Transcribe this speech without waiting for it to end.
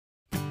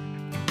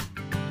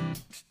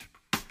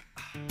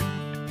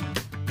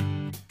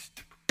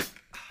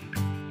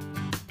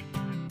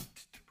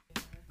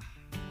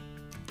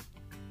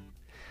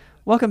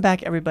Welcome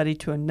back, everybody,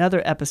 to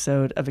another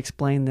episode of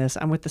Explain This.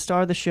 I'm with the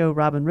star of the show,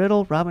 Robin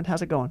Riddle. Robin,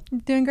 how's it going?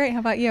 Doing great. How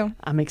about you?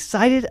 I'm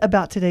excited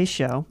about today's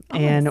show,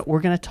 and we're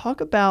going to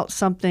talk about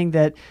something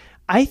that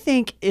I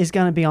think is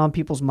going to be on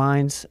people's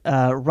minds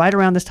right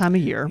around this time of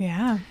year.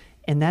 Yeah.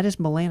 And that is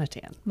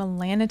melanotan.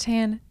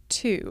 Melanotan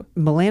 2.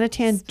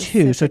 Melanotan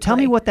 2. So tell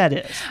me what that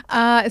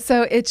is.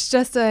 So it's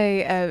just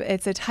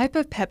it's a type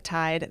of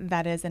peptide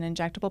that is an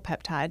injectable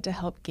peptide to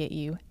help get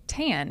you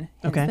tan.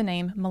 Hence the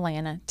name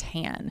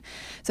melanotan.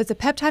 So it's a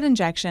peptide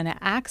injection. It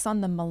acts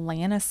on the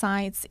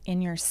melanocytes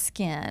in your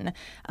skin,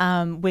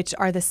 which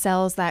are the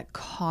cells that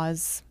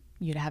cause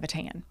you to have a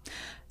tan.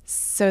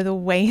 So the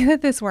way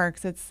that this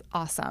works, it's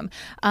awesome.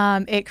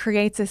 It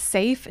creates a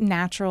safe,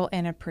 natural,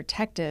 and a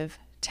protective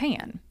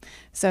tan.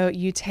 So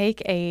you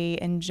take a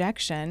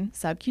injection,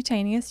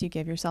 subcutaneous, you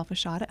give yourself a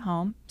shot at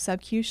home,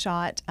 sub-Q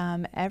shot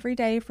every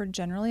day for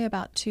generally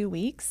about 2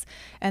 weeks,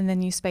 and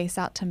then you space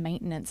out to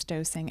maintenance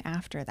dosing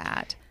after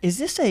that. Is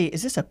this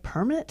a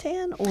permanent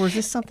tan, or is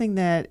this something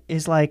that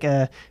is like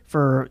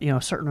for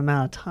a certain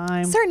amount of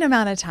time? Certain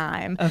amount of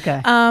time.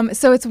 Okay.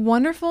 So it's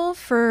wonderful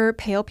for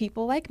pale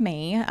people like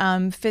me,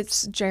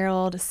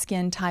 Fitzgerald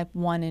skin type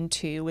 1 and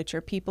 2, which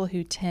are people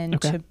who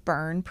tend to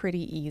burn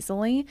pretty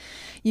easily.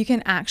 You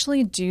can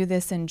actually do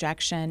this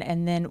injection,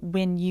 and then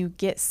when you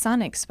get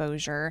sun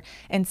exposure,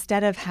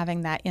 instead of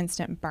having that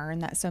instant burn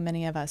that so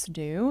many of us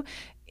do,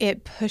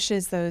 it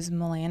pushes those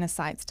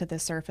melanocytes to the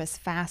surface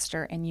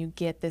faster, and you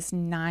get this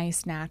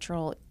nice,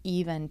 natural,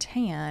 even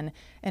tan,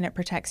 and it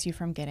protects you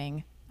from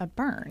getting a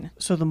burn.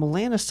 So the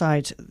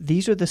melanocytes,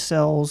 these are the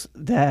cells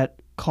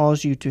that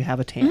cause you to have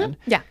a tan.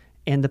 Mm-hmm. Yeah.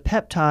 And the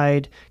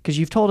peptide, because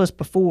you've told us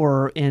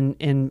before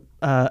in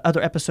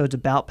other episodes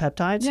about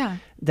peptides,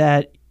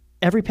 that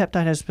every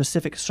peptide has a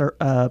specific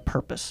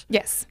purpose.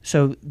 Yes.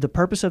 So the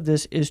purpose of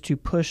this is to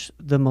push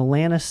the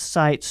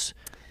melanocytes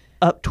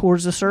up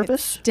towards the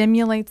surface? It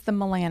stimulates the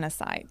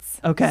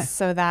melanocytes. Okay.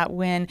 So that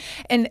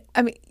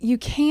you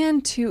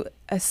can, to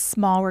a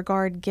small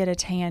regard, get a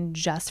tan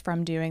just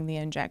from doing the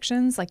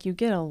injections. Like, you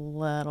get a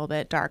little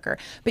bit darker,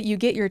 but you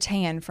get your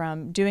tan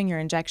from doing your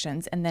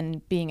injections and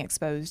then being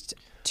exposed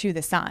to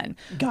the sun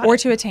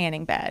to a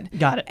tanning bed.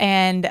 Got it.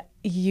 And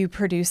you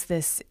produce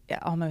this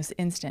almost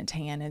instant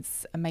tan.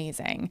 It's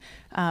amazing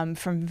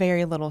from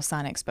very little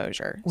sun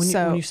exposure.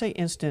 When you say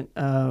instant,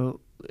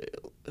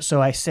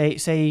 so I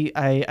say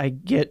I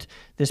get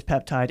this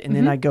peptide and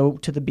then I go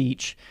to the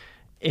beach.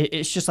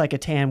 It's just like a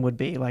tan would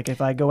be. Like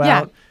if I go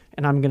out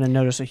and I'm going to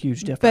notice a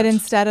huge difference. But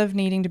instead of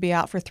needing to be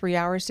out for 3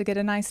 hours to get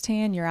a nice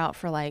tan, you're out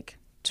for like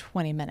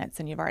 20 minutes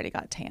and you've already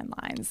got tan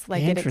lines.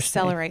 Like, it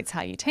accelerates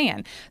how you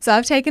tan. So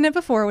I've taken it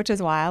before, which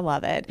is why I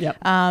love it. Yep.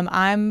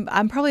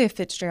 I'm probably a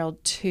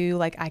Fitzgerald 2.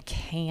 Like, I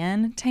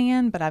can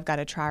tan, but I've got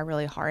to try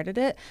really hard at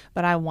it.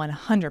 But I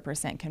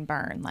 100% can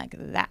burn like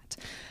that.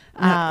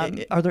 Now,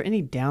 are there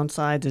any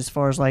downsides as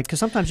far as because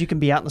sometimes you can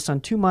be out in the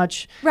sun too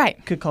much.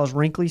 Right. Could cause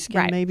wrinkly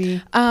skin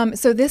maybe.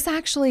 So this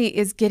actually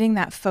is getting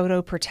that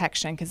photo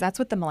protection, because that's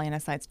what the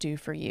melanocytes do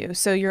for you.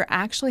 So you're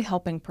actually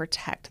helping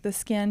protect the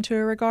skin to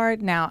a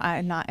regard. Now,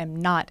 I am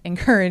not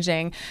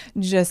encouraging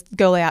just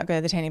go lay out, go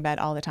to the tanning bed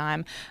all the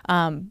time.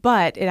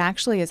 But it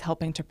actually is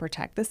helping to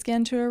protect the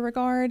skin to a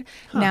regard.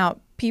 Now,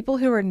 people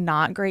who are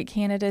not great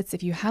candidates,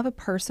 if you have a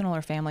personal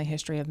or family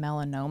history of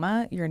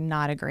melanoma, you're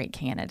not a great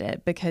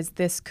candidate, because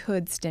this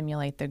could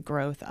stimulate the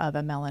growth of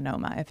a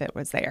melanoma if it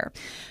was there.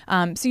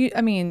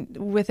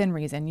 Within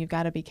reason, you've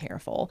got to be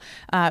careful.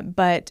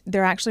 But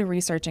they're actually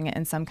researching it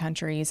in some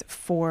countries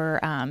for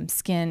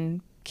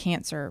skin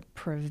cancer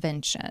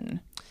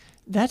prevention.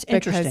 That's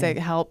interesting. Because it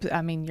helps.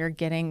 You're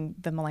getting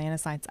the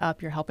melanocytes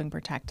up. You're helping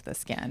protect the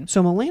skin.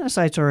 So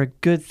melanocytes are a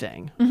good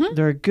thing. Mm-hmm.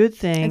 They're a good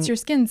thing. It's your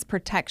skin's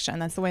protection.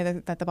 That's the way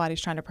that the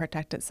body's trying to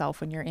protect itself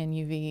when you're in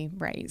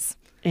UV rays.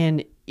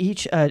 And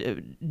each,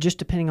 just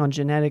depending on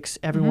genetics,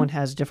 everyone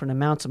has different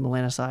amounts of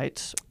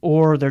melanocytes,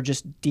 or they're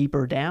just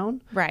deeper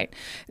down. Right.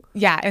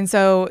 Yeah. And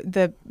so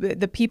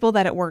the people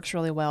that it works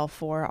really well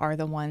for are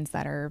the ones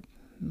that are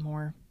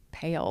more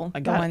pale,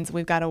 the ones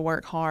we've got to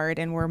work hard,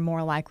 and we're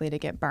more likely to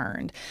get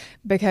burned.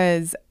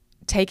 Because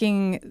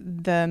taking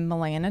the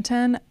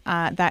melanotan,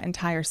 that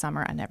entire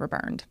summer I never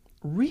burned.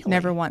 Really?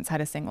 Never once had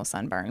a single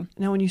sunburn.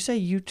 Now, when you say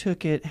you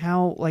took it,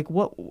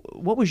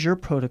 what was your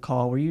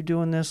protocol? Were you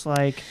doing this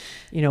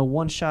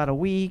one shot a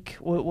week?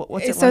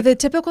 What's it so like? The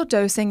typical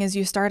dosing is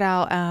you start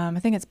out, I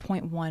think it's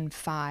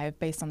 0.15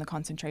 based on the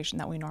concentration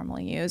that we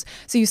normally use.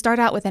 So you start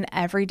out with an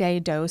everyday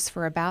dose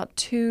for about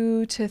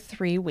 2 to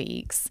 3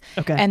 weeks.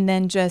 Okay. And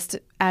then just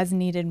as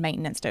needed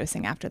maintenance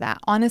dosing after that.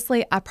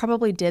 Honestly, I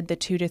probably did the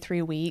 2 to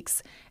 3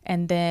 weeks.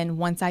 And then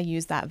once I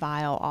used that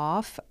vial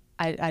off,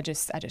 I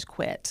just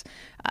quit.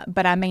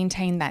 But I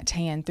maintained that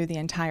tan through the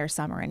entire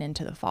summer and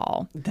into the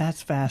fall.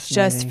 That's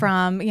fascinating. Just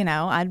from,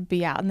 I'd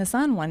be out in the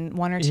sun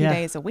one or 2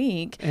 days a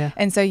week. Yeah.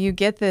 And so you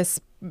get this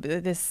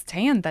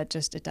tan that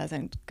just, it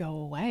doesn't go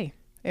away.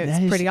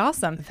 It's pretty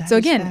awesome. That so is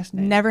again,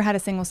 fascinating. never had a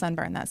single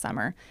sunburn that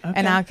summer. Okay.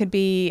 And I could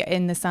be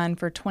in the sun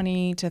for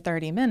 20 to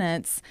 30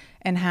 minutes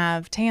and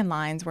have tan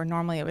lines where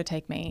normally it would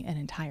take me an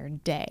entire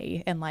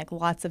day and like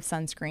lots of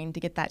sunscreen to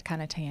get that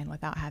kind of tan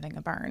without having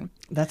a burn.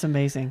 That's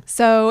amazing.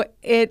 So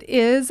it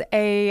is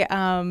a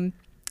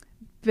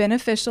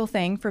beneficial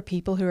thing for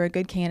people who are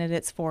good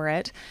candidates for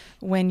it.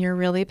 When you're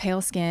really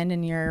pale skinned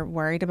and you're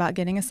worried about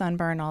getting a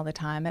sunburn all the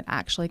time, it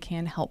actually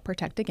can help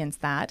protect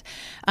against that.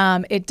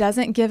 It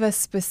doesn't give a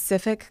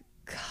specific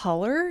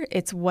color.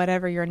 It's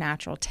whatever your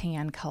natural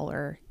tan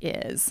color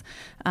is.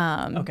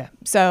 Okay.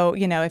 So,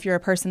 you know, if you're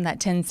a person that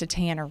tends to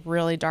tan a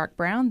really dark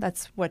brown,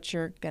 that's what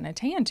you're going to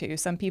tan to.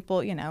 Some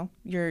people, you know,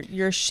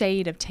 your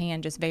shade of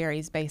tan just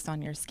varies based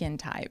on your skin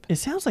type. It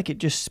sounds like it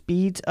just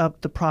speeds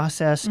up the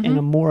process in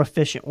a more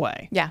efficient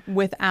way. Yeah,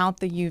 without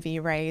the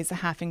UV rays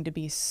having to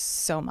be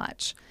so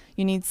much.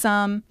 You need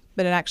some,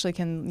 but it actually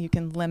you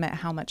can limit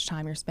how much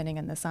time you're spending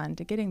in the sun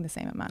to getting the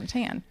same amount of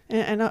tan.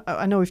 And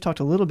I know we've talked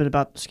a little bit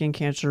about skin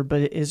cancer,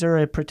 but is there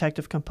a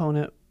protective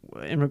component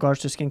in regards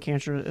to skin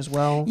cancer as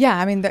well? Yeah,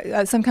 I mean,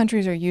 some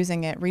countries are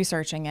using it,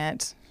 researching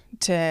it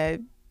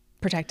to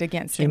protect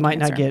against So you skin might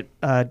cancer.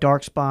 not get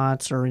dark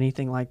spots or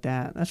anything like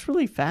that. That's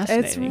really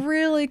fascinating. It's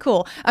really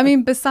cool. I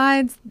mean,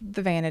 besides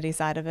the vanity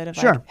side of it, of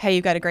Sure. like, hey,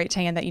 you've got a great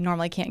tan that you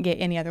normally can't get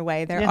any other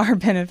way, there Yeah. are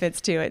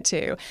benefits to it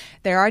too.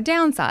 There are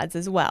downsides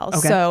as well.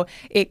 Okay. So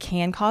it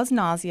can cause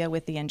nausea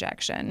with the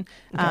injection.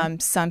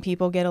 Some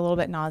people get a little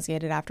bit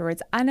nauseated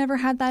afterwards. I never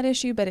had that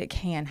issue, but it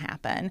can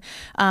happen.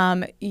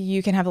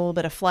 You can have a little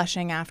bit of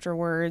flushing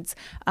afterwards.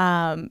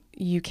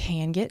 You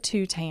can get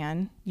too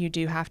tan. You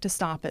do have to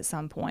stop at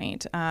some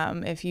point.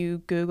 If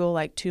you Google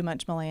like too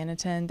much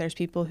melanotan, there's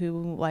people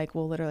who like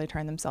will literally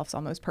turn themselves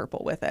almost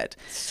purple with it.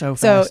 so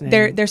So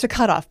fascinating. there's a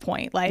cutoff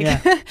point. Like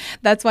Yeah.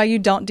 that's why you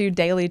don't do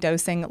daily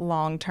dosing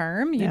long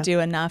term. You Yeah. do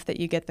enough that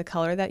you get the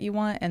color that you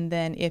want, and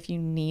then if you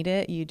need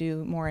it, you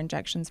do more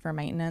injections for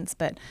maintenance.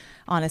 But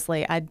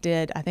honestly, I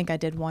think I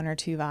did 1 or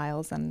 2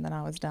 vials, and then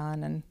I was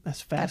done and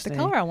That's got the fascinating.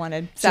 color I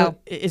wanted. So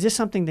is this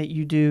something that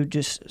you do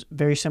just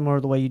very similar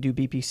to the way you do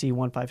BPC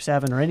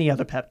 157 or any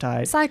other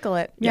peptide? cycle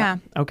it. Yeah.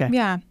 Yeah. Okay.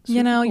 Yeah. Super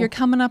You know, cool. you're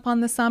coming up on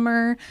the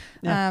summer,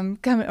 Yeah.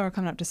 coming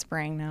up to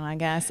spring now, I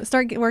guess.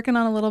 Start working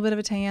on a little bit of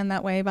a tan.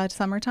 That way by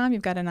summertime,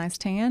 you've got a nice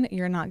tan.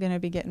 You're not going to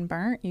be getting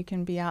burnt. You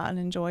can be out and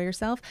enjoy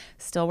yourself.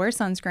 Still wear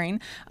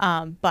sunscreen.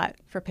 But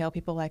for pale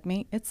people like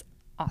me, it's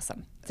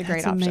awesome. It's a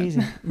great That's option.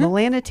 amazing.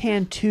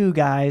 Melanotan 2,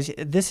 guys.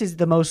 This is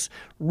the most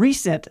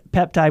recent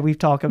peptide we've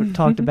talked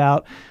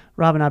about.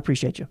 Robin, I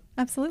appreciate you.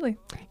 Absolutely.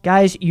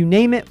 Guys, you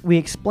name it, we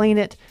explain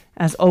it.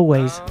 As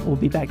always, we'll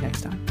be back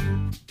next time.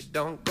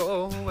 Don't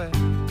go away.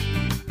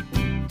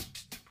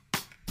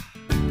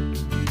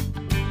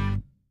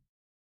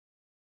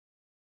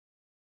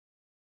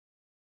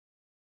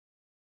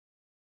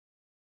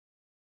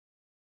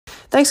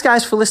 Thanks,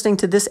 guys, for listening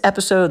to this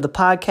episode of the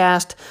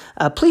podcast.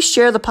 Please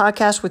share the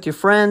podcast with your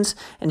friends.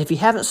 And if you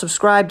haven't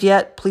subscribed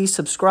yet, please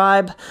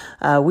subscribe.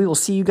 We will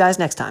see you guys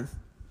next time.